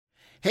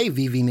Hey,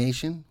 VV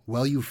Nation.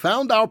 Well, you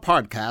found our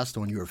podcast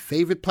on your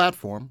favorite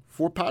platform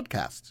for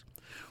podcasts.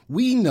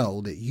 We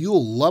know that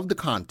you'll love the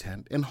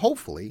content and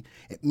hopefully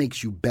it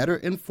makes you better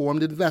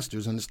informed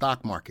investors in the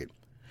stock market.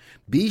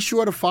 Be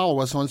sure to follow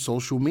us on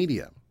social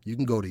media. You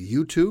can go to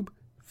YouTube,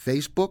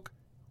 Facebook,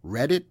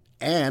 Reddit,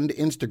 and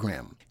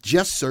Instagram.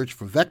 Just search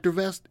for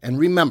VectorVest and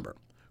remember,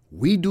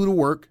 we do the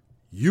work,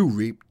 you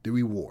reap the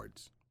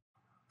rewards.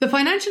 The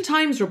Financial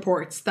Times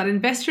reports that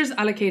investors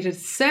allocated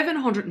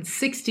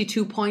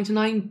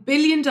 $762.9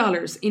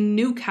 billion in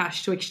new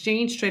cash to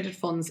exchange-traded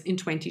funds in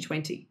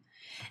 2020.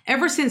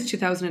 Ever since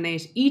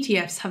 2008,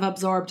 ETFs have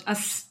absorbed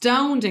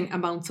astounding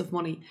amounts of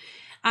money,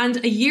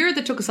 and a year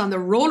that took us on the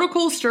roller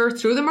coaster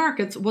through the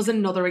markets was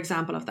another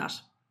example of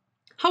that.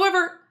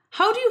 However,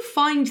 how do you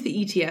find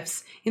the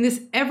ETFs in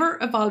this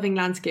ever-evolving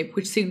landscape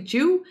which suits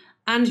you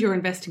and your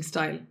investing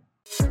style?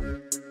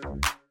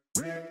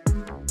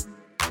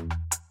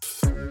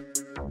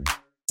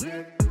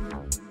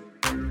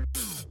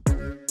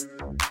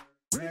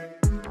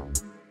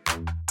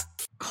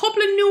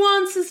 Couple of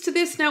nuances to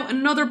this now.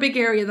 Another big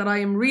area that I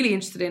am really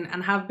interested in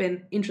and have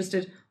been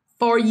interested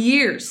for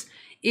years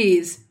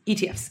is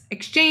ETFs,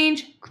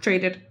 exchange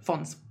traded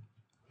funds.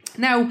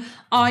 Now,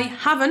 I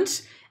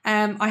haven't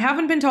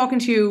been talking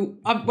to you.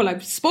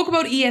 I've spoke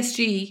about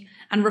ESG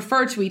and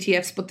referred to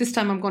ETFs, but this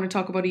time I'm going to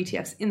talk about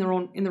ETFs in their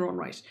own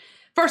right.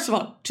 First of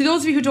all, to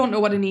those of you who don't know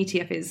what an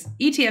ETF is,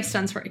 ETF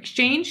stands for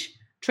Exchange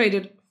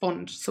Traded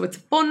Fund. So it's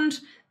a fund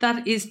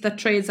that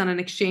trades on an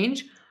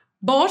exchange,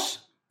 but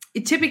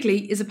it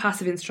typically is a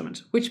passive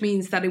instrument, which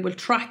means that it will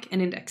track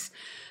an index.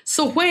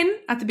 So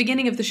at the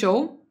beginning of the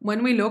show,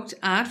 when we looked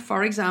at,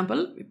 for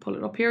example, we pull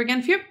it up here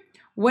again for you,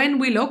 when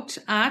we looked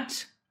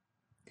at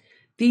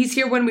these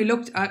here, I'll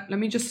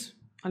just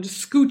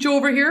scooch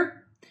over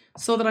here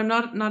so that I'm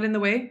not in the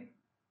way.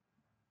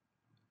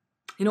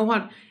 You know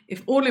what?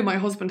 If only my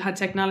husband had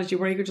technology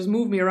where he could just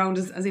move me around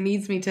as he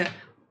needs me to,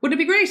 wouldn't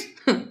it be great?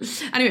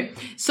 Anyway,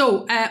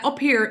 so up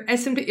here,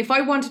 S&P. If I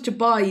wanted to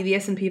buy the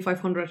S&P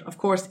 500, of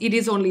course, it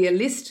is only a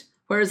list,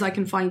 whereas I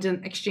can find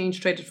an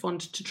exchange-traded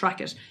fund to track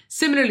it.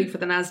 Similarly for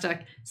the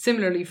NASDAQ,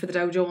 similarly for the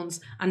Dow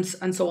Jones, and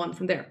so on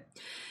from there.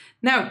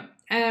 Now,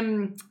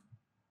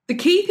 the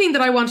key thing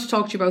that I want to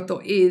talk to you about,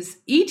 though, is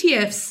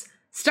ETFs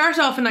start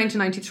off in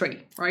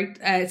 1993, right?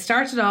 It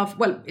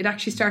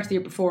actually started the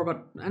year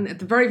before, and at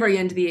the very, very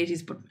end of the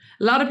 80s, but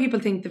a lot of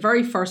people think the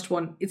very first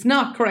one, it's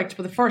not correct,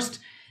 but the first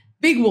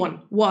big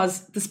one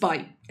was the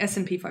SPY,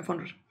 S&P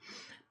 500.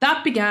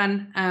 That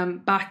began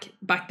back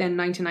then,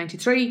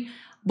 1993,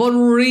 but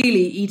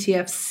really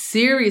ETFs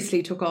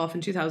seriously took off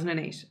in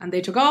 2008. And they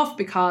took off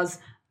because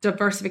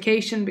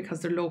diversification,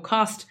 because they're low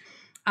cost.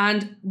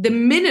 And the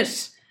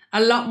minute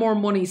a lot more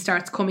money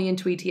starts coming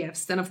into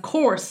ETFs, then of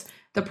course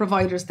the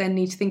providers then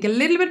need to think a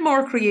little bit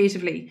more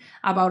creatively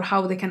about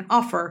how they can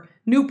offer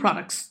new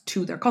products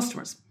to their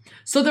customers.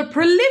 So the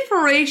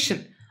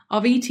proliferation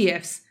of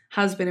ETFs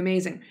has been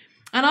amazing.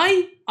 And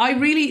I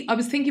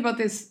was thinking about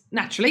this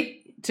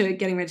naturally to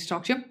getting ready to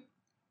talk to you.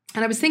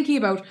 And I was thinking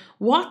about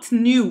what's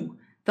new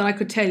that I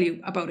could tell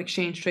you about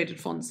exchange traded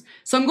funds.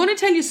 So I'm going to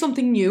tell you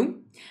something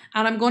new,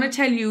 and I'm going to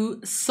tell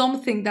you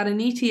something that an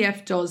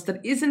ETF does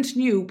that isn't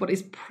new, but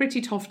is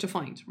pretty tough to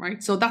find,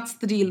 right? So that's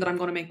the deal that I'm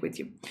going to make with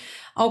you.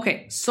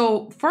 Okay.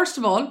 So first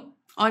of all,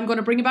 I'm going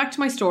to bring you back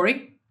to my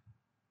story.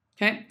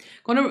 Okay.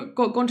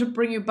 Going to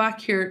bring you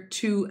back here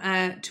to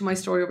my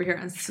story over here.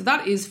 And so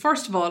that is,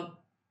 first of all,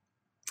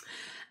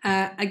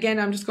 again,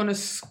 I'm just going to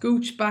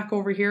scooch back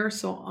over here.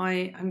 So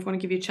I'm going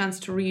to give you a chance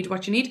to read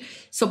what you need.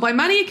 So by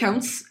many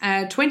accounts,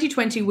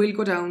 2020 will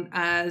go down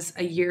as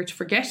a year to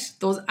forget.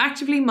 Those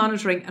actively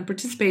monitoring and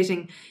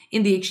participating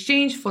in the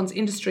exchange funds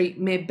industry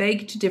may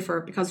beg to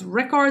differ because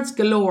records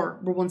galore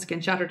were once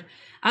again shattered.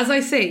 As I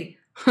say,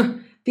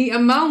 the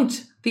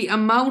amount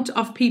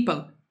of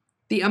people,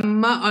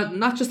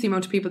 not just the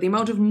amount of people, the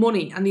amount of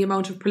money and the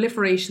amount of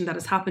proliferation that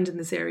has happened in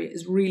this area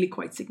is really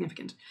quite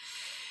significant.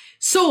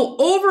 So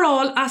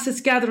overall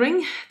assets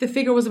gathering, the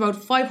figure was about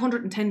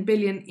 510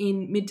 billion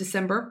in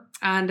mid-December,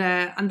 and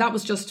that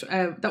was just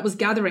that was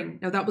gathering.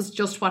 Now that was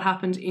just what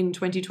happened in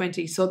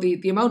 2020. So the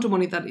amount of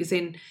money that is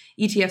in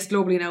ETFs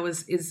globally now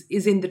is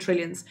in the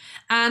trillions.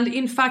 And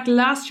in fact,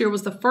 last year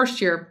was the first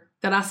year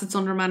that assets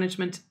under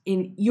management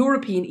in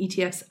European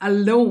ETFs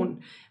alone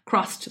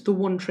crossed the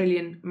 1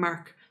 trillion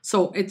mark.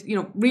 So it's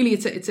really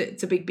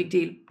it's a big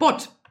deal.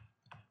 But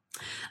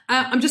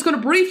I'm just going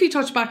to briefly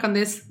touch back on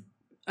this.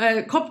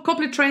 A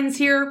couple of trends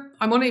here.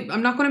 I'm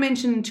not going to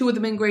mention two of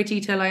them in great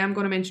detail. I am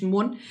going to mention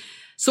one.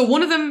 So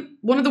one of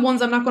the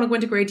ones I'm not going to go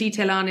into great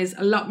detail on is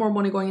a lot more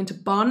money going into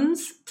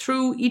bonds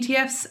through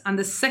ETFs. And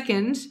the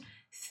second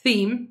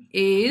theme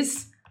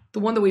is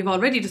the one that we've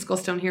already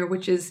discussed down here,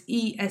 which is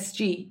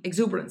ESG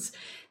exuberance.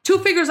 Two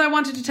figures I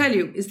wanted to tell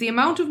you is the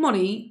amount of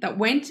money that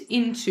went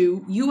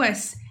into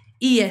US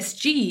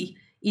ESG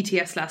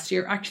ETFs last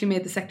year actually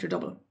made the sector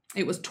double.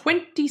 It was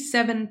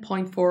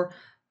 $27.4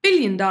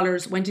 billion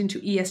went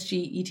into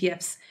ESG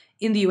ETFs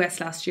in the US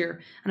last year,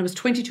 and it was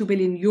 22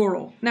 billion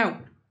euro. Now,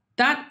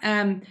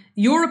 that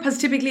Europe has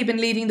typically been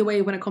leading the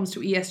way when it comes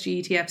to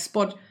ESG ETFs,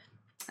 but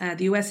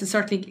the US is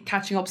certainly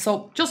catching up.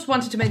 So just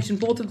wanted to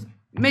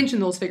mention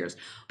those figures.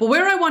 But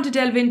where I want to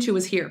delve into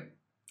is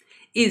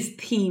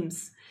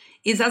themes.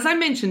 Is, as I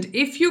mentioned,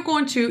 if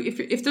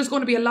there's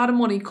going to be a lot of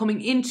money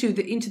coming into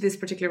this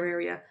particular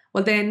area,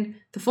 well then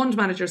the fund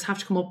managers have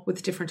to come up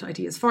with different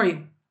ideas for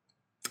you.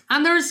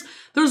 And there's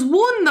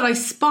one that I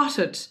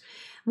spotted,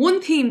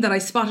 one theme that I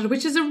spotted,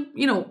 which is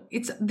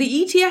it's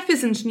the ETF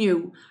isn't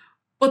new,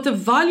 but the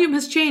volume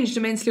has changed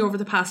immensely over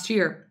the past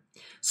year.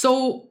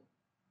 So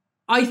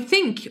I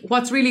think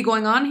what's really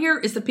going on here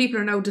is that people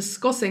are now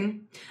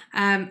discussing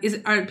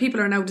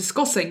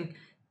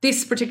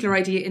this particular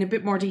idea in a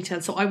bit more detail.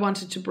 So I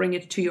wanted to bring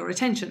it to your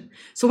attention.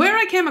 So where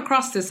I came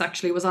across this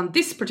actually was on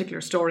this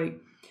particular story.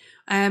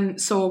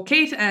 So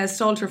Kate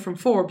Stalter from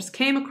Forbes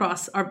came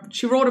across,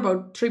 she wrote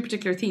about 3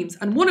 particular themes,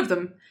 and one of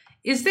them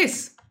is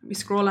this. Let me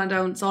scroll on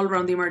down. It's all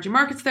around the emerging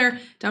markets there,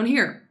 down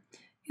here.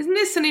 Isn't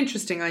this an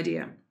interesting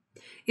idea?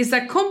 Is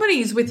that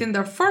companies within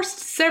their first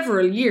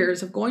several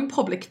years of going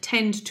public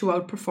tend to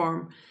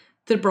outperform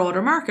the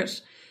broader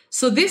market.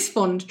 So this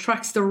fund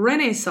tracks the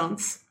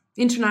Renaissance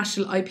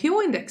International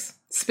IPO Index.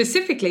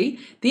 Specifically,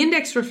 the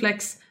index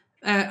reflects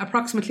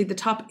approximately the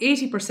top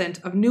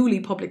 80% of newly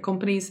public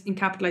companies in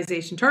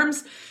capitalization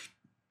terms,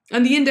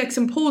 and the index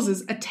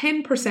imposes a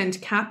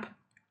 10% cap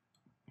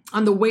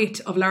on the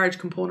weight of large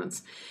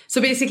components. So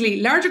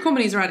basically, larger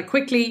companies are added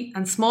quickly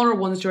and smaller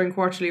ones during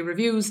quarterly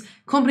reviews.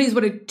 Companies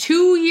with a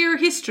 2-year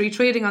history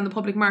trading on the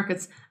public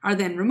markets are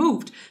then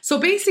removed. So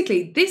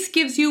basically, this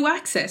gives you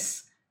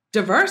access,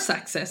 diverse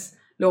access,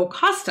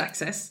 low-cost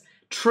access,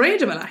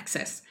 tradable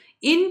access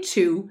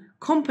into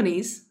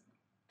companies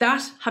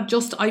that have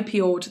just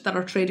IPO'd that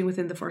are trading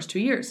within the first 2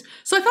 years.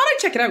 So I thought I'd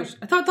check it out.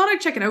 I thought I'd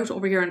check it out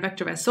over here in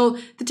VectorVest. So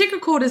the ticker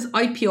code is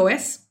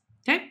IPOS.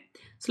 Okay.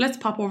 So let's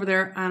pop over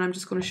there and I'm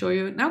just going to show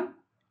you it now. I'm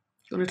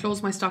going to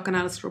close my stock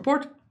analysis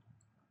report.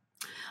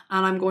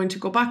 And I'm going to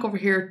go back over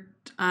here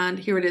and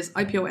here it is,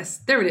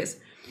 IPOS. There it is.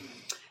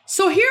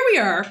 So here we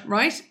are,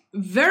 right?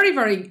 Very,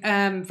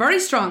 very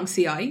strong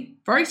CI,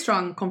 very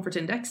strong comfort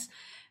index.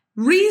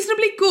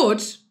 Reasonably good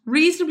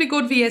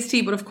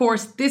VST, but of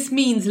course this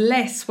means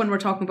less when we're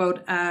talking about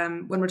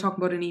an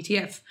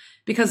ETF,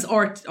 because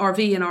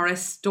RV and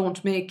RS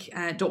don't make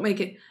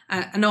it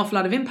an awful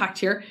lot of impact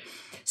here.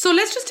 So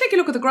let's just take a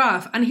look at the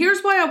graph, and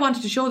here's why I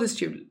wanted to show this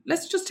to you.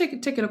 Let's just take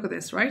a look at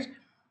this, right?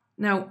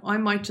 Now I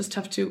might just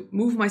have to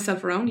move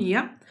myself around.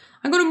 Yeah,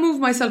 I'm going to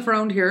move myself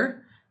around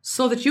here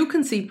so that you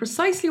can see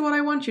precisely what I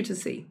want you to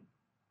see.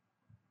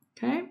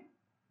 Okay.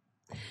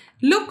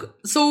 Look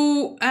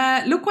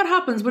what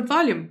happens with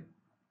volume.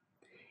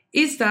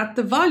 Is that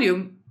the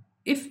volume,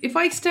 if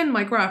I extend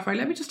my graph, right?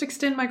 Let me just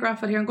extend my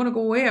graph out here. I'm going to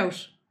go way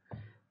out.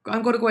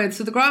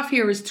 So the graph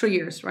here is 3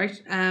 years,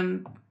 right?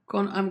 I'm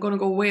going to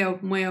go way out,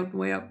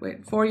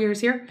 4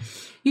 years here.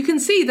 You can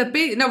see that,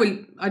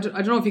 I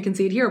don't know if you can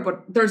see it here,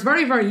 but there's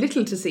very, very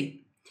little to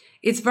see.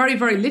 It's very,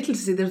 very little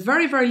to see. There's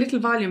very, very little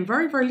volume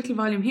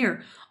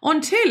here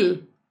until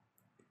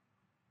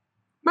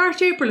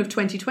March, April of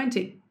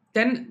 2020.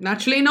 Then,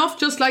 naturally enough,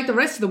 just like the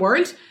rest of the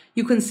world,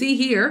 you can see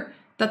here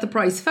that the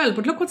price fell.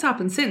 But look what's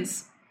happened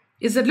since.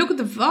 Is that look at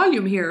the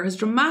volume here has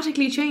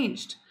dramatically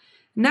changed.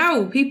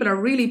 Now people are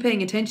really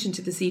paying attention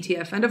to this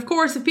ETF. And of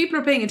course, if people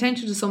are paying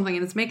attention to something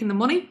and it's making them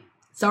money,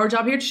 it's our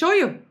job here to show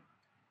you.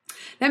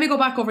 Let me go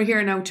back over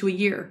here now to a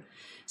year.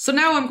 So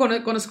now I'm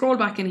going to scroll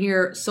back in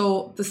here.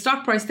 So the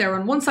stock price there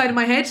on one side of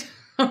my head,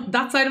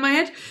 that side of my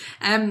head,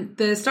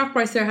 the stock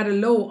price there had a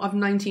low of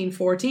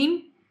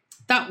 1914.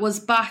 That was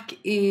back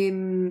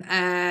in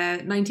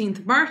 19th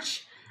of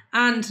March.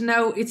 And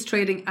now it's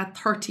trading at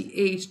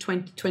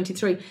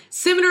 38.23.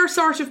 Similar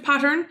sort of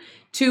pattern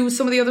to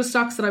some of the other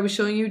stocks that I was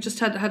showing you. Just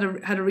had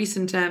a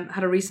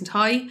recent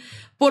high.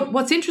 But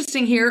what's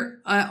interesting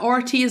here,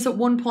 RT is at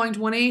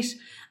 1.18,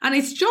 and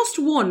it's just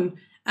one.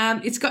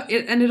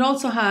 It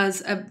also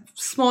has a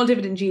small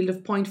dividend yield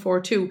of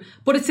 0.42.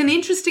 But it's an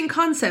interesting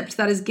concept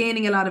that is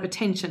gaining a lot of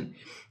attention.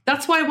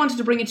 That's why I wanted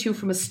to bring it to you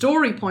from a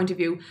story point of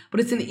view,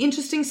 but it's an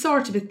interesting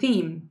sort of a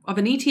theme of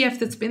an ETF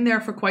that's been there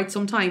for quite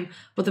some time,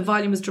 but the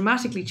volume has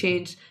dramatically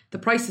changed, the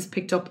price has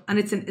picked up, and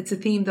it's a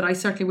theme that I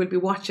certainly will be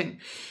watching.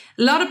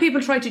 A lot of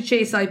people try to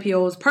chase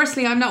IPOs.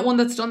 Personally, I'm not one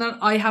that's done that.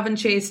 I haven't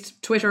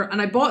chased Twitter,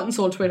 and I bought and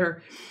sold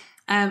Twitter.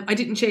 I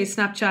didn't chase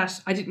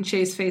Snapchat, I didn't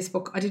chase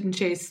Facebook, I didn't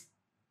chase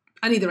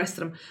any of the rest of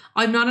them.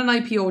 I'm not an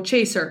IPO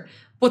chaser,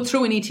 but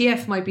through an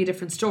ETF might be a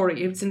different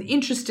story. It's an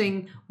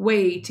interesting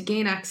way to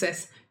gain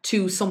access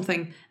to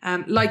something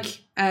like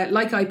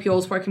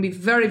IPOs, where it can be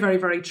very, very,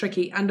 very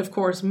tricky, and of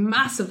course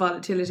massive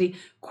volatility,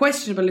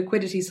 questionable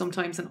liquidity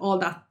sometimes, and all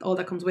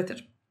that comes with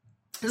it.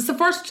 This is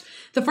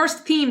the first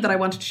theme that I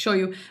wanted to show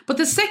you. But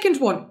the second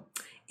one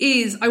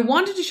is I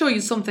wanted to show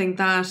you something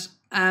that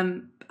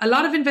a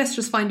lot of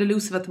investors find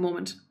elusive at the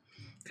moment.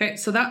 Okay,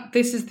 so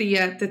this is the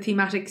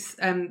thematics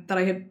that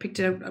I had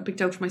picked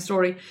out from my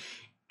story.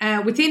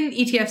 Within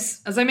ETFs,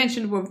 as I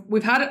mentioned,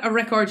 we've had a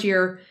record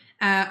year.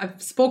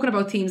 I've spoken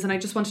about themes, and I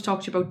just want to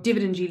talk to you about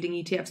dividend yielding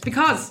ETFs,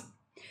 because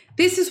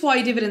This is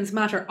why dividends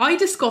matter. I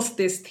discussed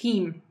this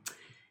theme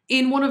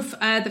in one of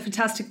the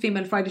Fantastic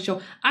Female Friday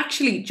show.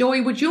 Actually,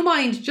 Joey, would you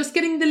mind just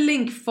getting the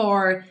link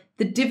for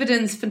the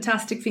Dividends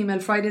Fantastic Female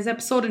Fridays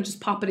episode and just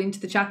pop it into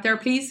the chat there,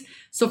 please?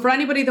 So for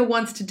anybody that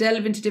wants to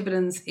delve into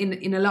dividends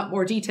in a lot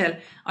more detail,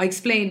 I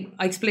explain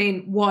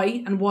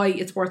why and why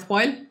it's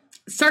worthwhile.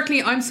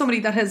 Certainly, I'm somebody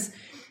that has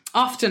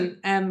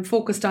often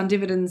focused on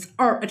dividends,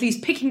 or at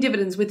least picking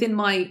dividends within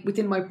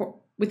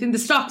the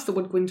stocks that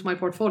would go into my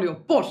portfolio.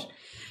 But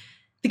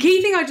the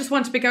key thing I just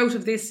want to pick out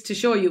of this to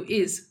show you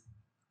is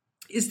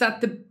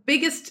that the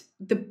biggest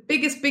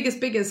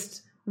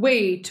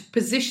way to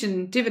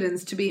position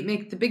dividends to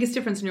make the biggest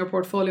difference in your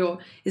portfolio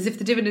is if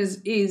the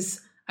dividend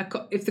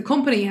if the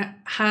company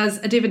has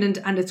a dividend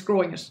and it's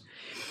growing it.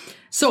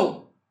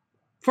 So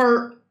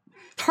for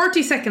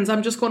 30 seconds,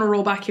 I'm just going to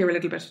roll back here a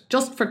little bit,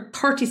 just for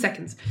 30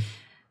 seconds.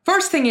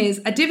 First thing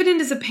is, a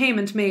dividend is a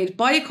payment made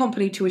by a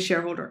company to a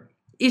shareholder.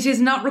 It is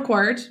not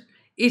required.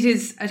 It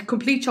is a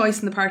complete choice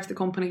on the part of the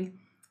company.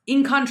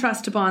 In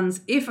contrast to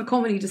bonds, if a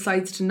company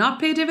decides to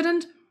not pay a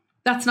dividend,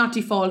 that's not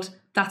default,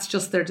 that's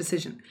just their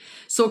decision.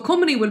 So a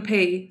company will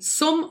pay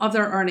some of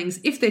their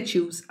earnings, if they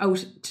choose,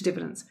 out to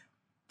dividends.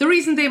 The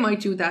reason they might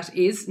do that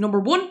is, number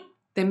one,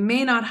 they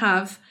may not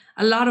have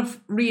a lot of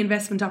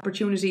reinvestment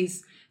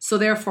opportunities, so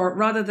therefore,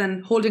 rather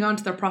than holding on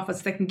to their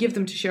profits, they can give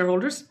them to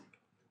shareholders.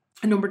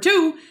 And number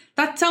two,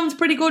 that sounds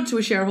pretty good to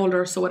a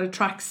shareholder, so it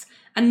attracts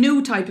a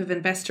new type of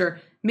investor.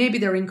 Maybe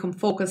they're income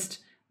focused,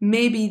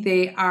 maybe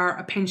they are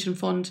a pension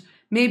fund,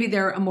 maybe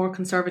they're a more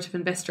conservative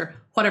investor,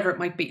 whatever it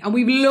might be. And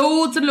we've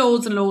loads and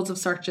loads and loads of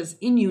searches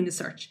in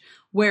Unisearch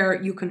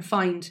where you can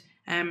find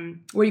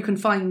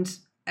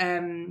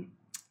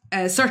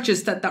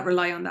searches that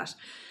rely on that.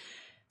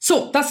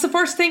 So that's the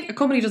first thing. A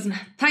company doesn't.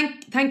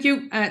 Thank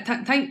you.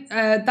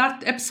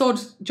 That episode,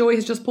 Joey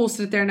has just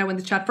posted it there now in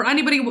the chat. For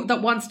anybody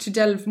that wants to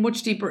delve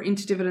much deeper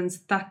into dividends,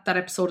 that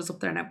episode is up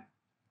there now.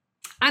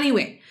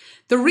 Anyway,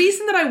 the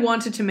reason that I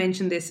wanted to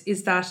mention this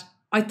is that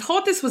I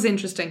thought this was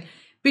interesting.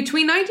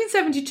 Between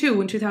 1972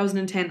 and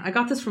 2010, I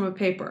got this from a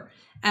paper.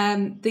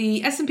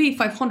 The S&P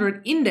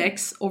 500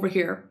 index over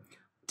here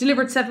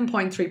delivered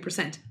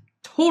 7.3%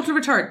 total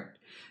return.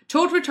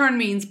 Total return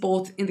means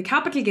both in the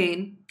capital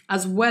gain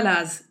as well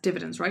as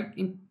dividends, right?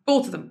 In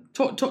both of them,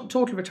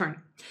 total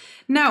return.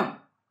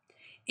 Now,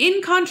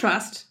 in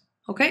contrast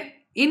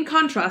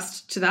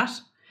to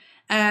that,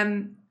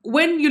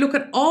 when you look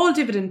at all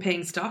dividend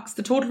paying stocks,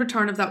 the total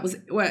return of that was,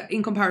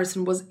 in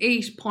comparison, was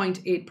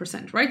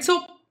 8.8%, right?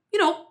 So,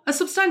 a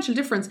substantial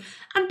difference.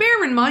 And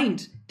bear in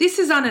mind, this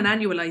is on an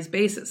annualized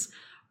basis.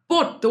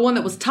 But the one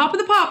that was top of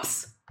the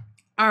pops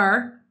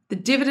are the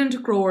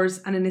dividend growers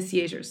and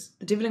initiators.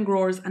 The dividend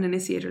growers and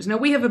initiators. Now,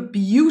 we have a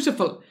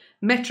beautiful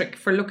metric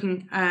for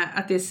looking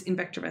at this in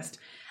VectorVest.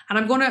 And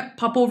I'm going to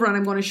pop over and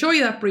I'm going to show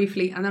you that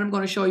briefly. And then I'm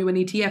going to show you an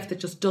ETF that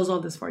just does all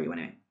this for you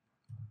anyway.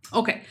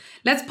 Okay,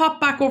 let's pop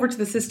back over to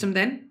the system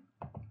then.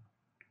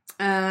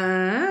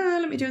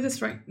 Let me do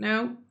this right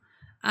now.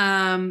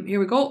 Here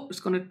we go.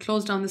 Just going to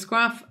close down this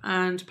graph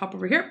and pop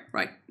over here.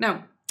 Right,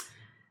 now,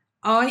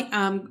 I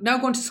am now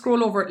going to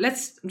scroll over. I'm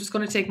just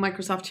going to take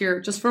Microsoft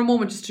here just for a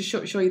moment just to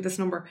show you this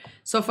number.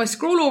 So if I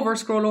scroll over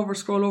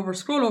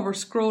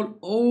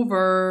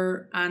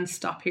and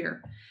stop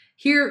here.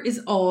 Here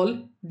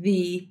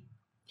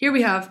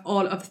we have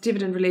all of the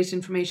dividend related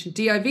information.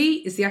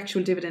 DIV is the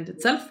actual dividend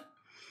itself.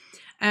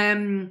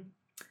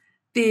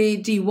 The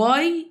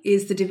DY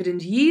is the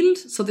dividend yield.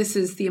 So this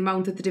is the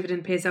amount that the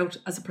dividend pays out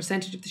as a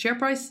percentage of the share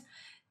price.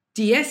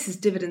 DS is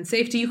dividend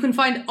safety. You can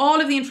find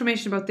all of the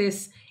information about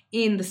this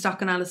in the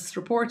stock analysis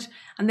report.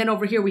 And then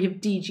over here we have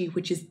DG,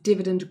 which is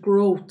dividend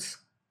growth.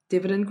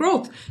 Dividend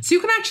growth. So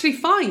you can actually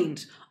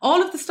find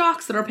all of the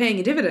stocks that are paying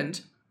a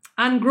dividend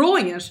and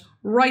growing it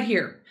right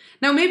here.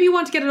 Now, maybe you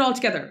want to get it all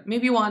together.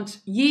 Maybe you want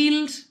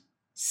yield,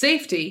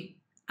 safety,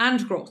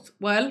 and growth.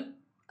 Well,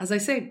 as I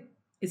say,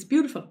 it's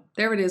beautiful.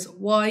 There it is,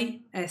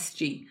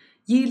 YSG.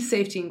 Yield,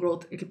 safety, and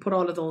growth. It'll put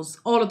all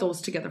of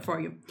those together for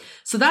you.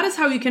 So that is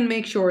how you can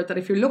make sure that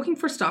if you're looking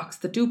for stocks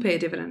that do pay a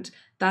dividend,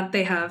 that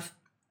they have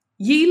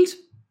yield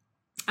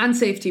and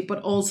safety, but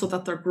also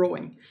that they're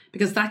growing,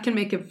 because that can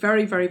make a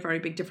very, very, very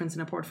big difference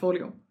in a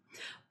portfolio.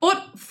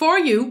 But for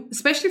you,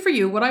 especially for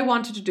you, what I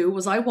wanted to do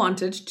was I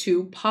wanted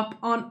to pop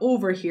on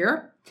over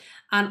here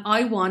and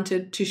I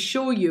wanted to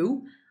show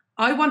you,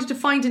 I wanted to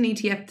find an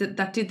ETF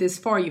that did this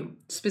for you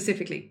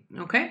specifically.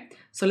 Okay,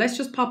 so let's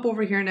just pop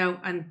over here now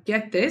and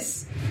get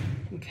this.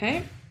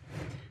 Okay,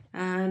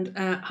 and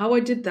how I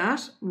did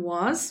that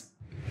was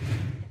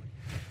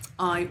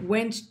I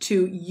went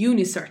to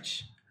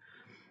Unisearch.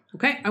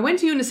 Okay, I went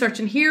to Unisearch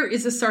and here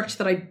is a search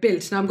that I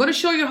built. Now I'm going to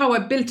show you how I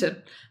built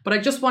it, but I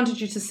just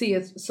wanted you to see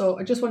it. So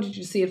I just wanted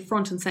you to see it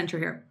front and center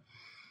here.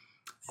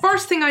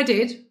 First thing I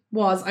did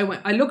was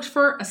I looked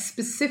for a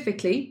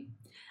specifically,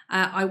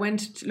 I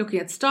went looking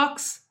at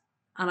stocks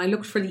and I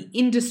looked for the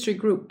industry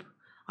group.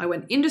 I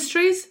went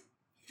industries,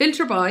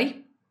 filter by,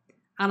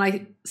 and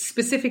I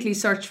specifically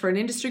searched for an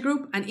industry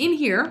group. And in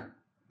here,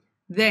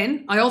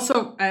 Then I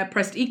also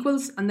pressed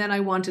equals, and then I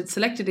wanted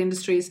selected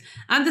industries.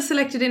 And the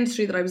selected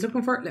industry that I was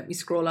looking for, let me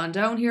scroll on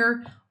down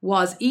here,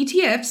 was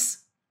ETFs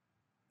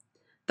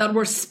that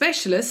were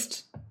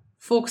specialist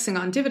focusing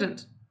on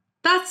dividend.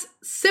 That's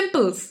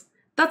simples.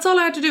 That's all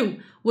I had to do,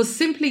 was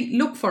simply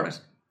look for it.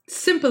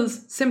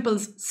 Simples,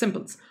 simples,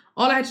 simples.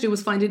 All I had to do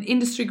was find an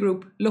industry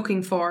group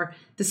looking for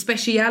the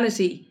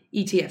speciality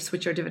ETFs,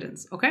 which are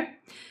dividends, okay?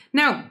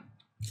 Now,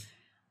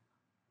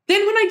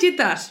 then when I did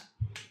that,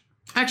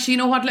 actually, you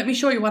know what? Let me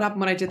show you what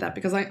happened when I did that,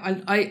 because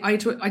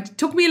it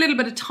took me a little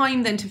bit of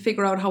time then to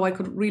figure out how I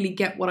could really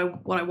get what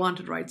I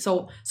wanted, right?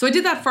 So I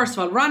did that first of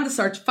all, ran the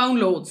search, found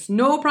loads,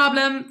 no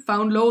problem,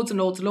 found loads and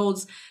loads and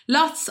loads,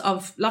 lots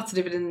of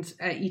dividend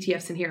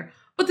ETFs in here.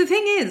 But the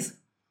thing is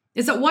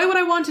that why would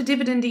I want a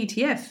dividend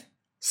ETF?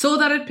 So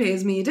that it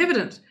pays me a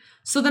dividend.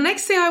 So the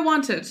next thing I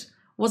wanted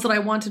was that I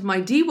wanted my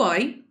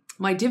DY,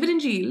 my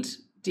dividend yield,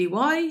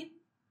 DY,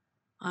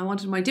 I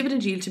wanted my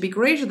dividend yield to be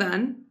greater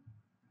than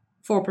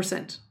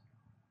 4%.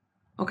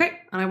 Okay,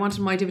 and I wanted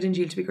my dividend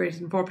yield to be greater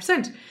than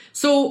 4%.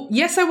 So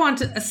yes, I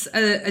want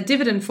a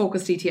dividend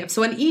focused ETF.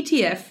 So an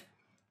ETF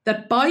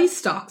that buys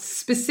stocks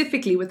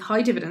specifically with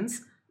high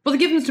dividends, but they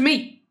give them to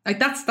me. Like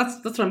that's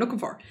what I'm looking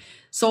for.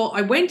 So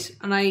I went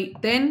and I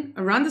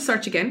ran the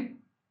search again.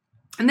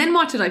 And then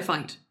what did I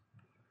find?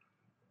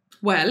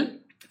 Well,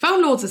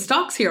 found loads of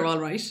stocks here, all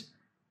right.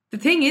 The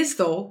thing is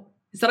though,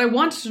 is that I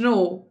wanted to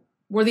know,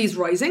 were these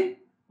rising?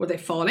 Were they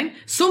falling?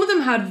 Some of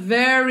them had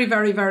very,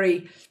 very,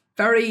 very,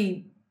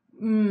 very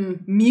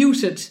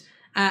muted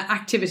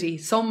activity.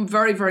 Some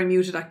very, very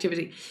muted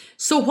activity.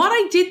 So what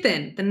I did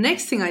then, the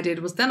next thing I did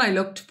was then I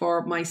looked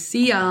for my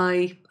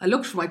CI, I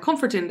looked for my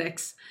comfort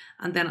index,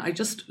 and then I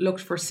just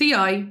looked for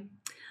CI.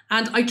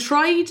 And I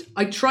tried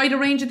a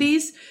range of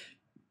these.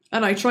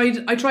 And I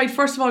tried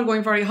first of all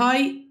going very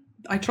high.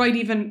 I tried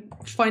even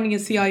finding a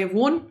CI of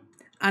 1.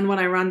 And when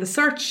I ran the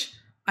search,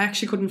 I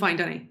actually couldn't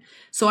find any.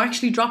 So I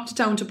actually dropped it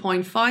down to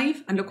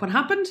 0.5, and look what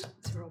happened.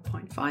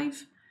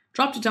 0.5.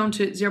 Dropped it down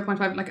to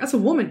 0.5. Like, as a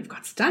woman, you've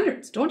got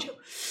standards, don't you?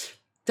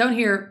 Down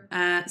here,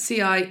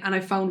 CI, and I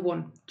found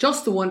one.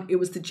 Just the one. It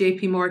was the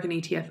JP Morgan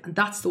ETF, and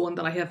that's the one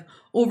that I have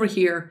over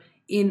here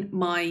in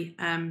my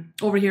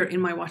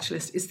watch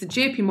list. It's the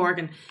JP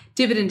Morgan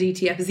dividend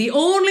ETF. Is the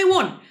only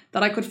one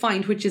that I could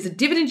find which is a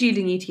dividend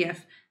yielding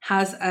ETF,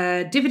 has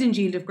a dividend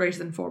yield of greater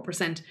than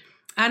 4%.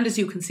 And as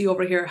you can see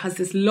over here, has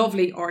this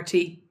lovely RT,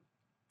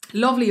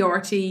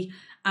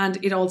 and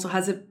it also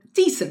has a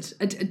decent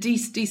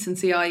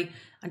CI.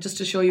 And just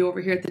to show you over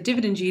here, the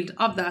dividend yield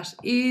of that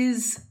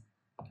is,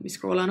 let me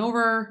scroll on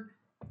over,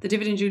 the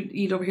dividend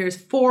yield over here is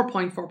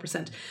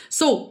 4.4%.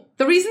 So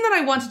the reason that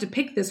I wanted to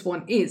pick this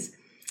one is,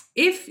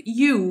 if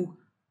you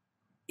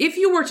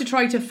were to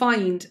try to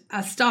find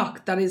a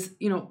stock that is,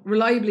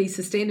 reliably,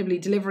 sustainably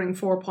delivering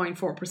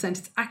 4.4%,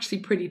 it's actually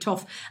pretty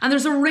tough. And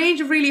there's a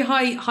range of really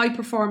high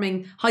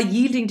performing, high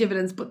yielding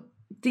dividends, but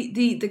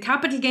the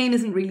capital gain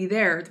isn't really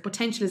there. The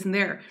potential isn't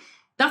there.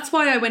 That's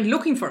why I went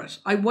looking for it.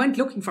 I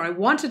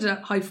wanted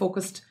a high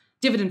focused,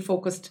 dividend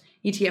focused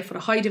ETF with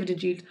a high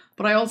dividend yield,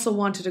 but I also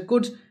wanted a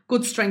good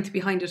strength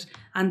behind it.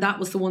 And that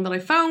was the one that I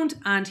found.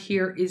 And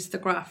here is the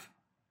graph.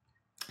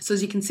 So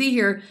as you can see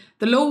here,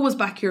 the low was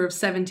back here of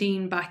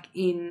 17 back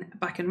in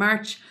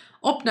March,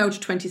 up now to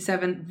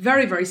 27,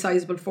 very, very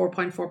sizable,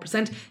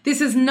 4.4%.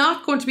 This is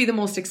not going to be the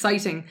most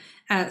exciting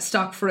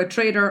stock for a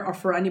trader or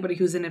for anybody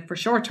who's in it for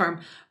short term,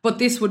 but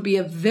this would be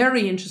a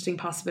very interesting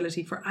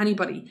possibility for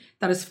anybody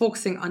that is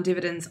focusing on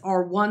dividends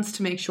or wants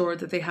to make sure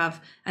that they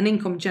have an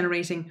income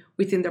generating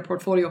within their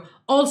portfolio.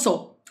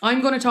 Also,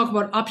 I'm going to talk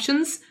about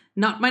options,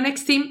 not my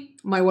next theme,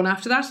 my one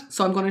after that.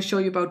 So I'm going to show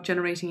you about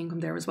generating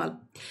income there as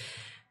well.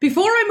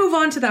 Before I move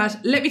on to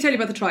that, let me tell you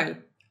about the trial.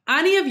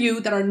 Any of you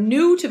that are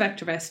new to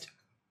VectorVest,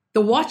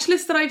 the watch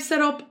list that I've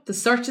set up, the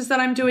searches that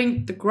I'm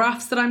doing, the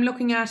graphs that I'm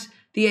looking at,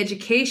 the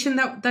education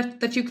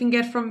that you can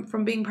get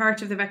from being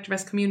part of the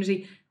VectorVest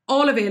community,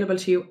 all available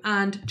to you,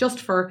 and just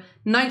for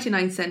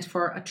 99 cents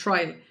for a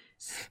trial.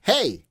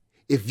 Hey,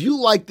 if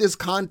you like this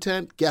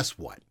content, guess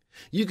what?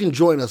 You can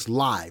join us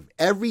live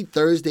every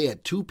Thursday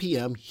at 2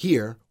 p.m.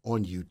 here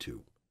on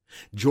YouTube.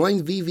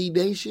 Join VV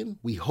Nation.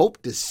 We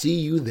hope to see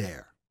you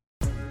there.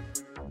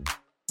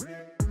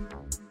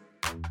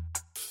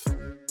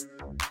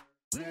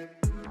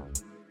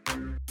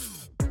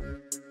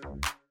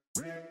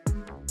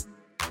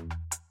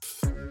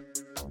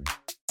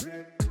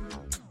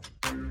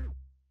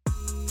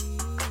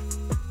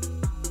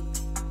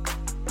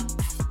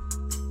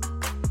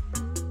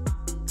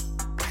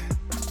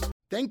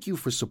 Thank you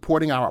for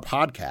supporting our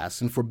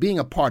podcast and for being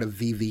a part of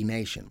VV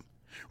Nation.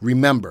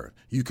 Remember,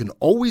 you can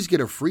always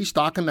get a free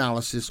stock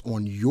analysis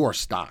on your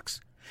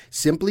stocks.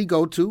 Simply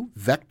go to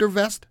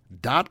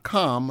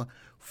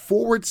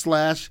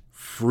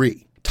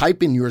VectorVest.com/free.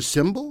 Type in your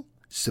symbol,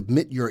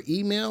 submit your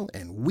email,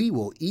 and we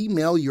will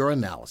email your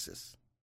analysis.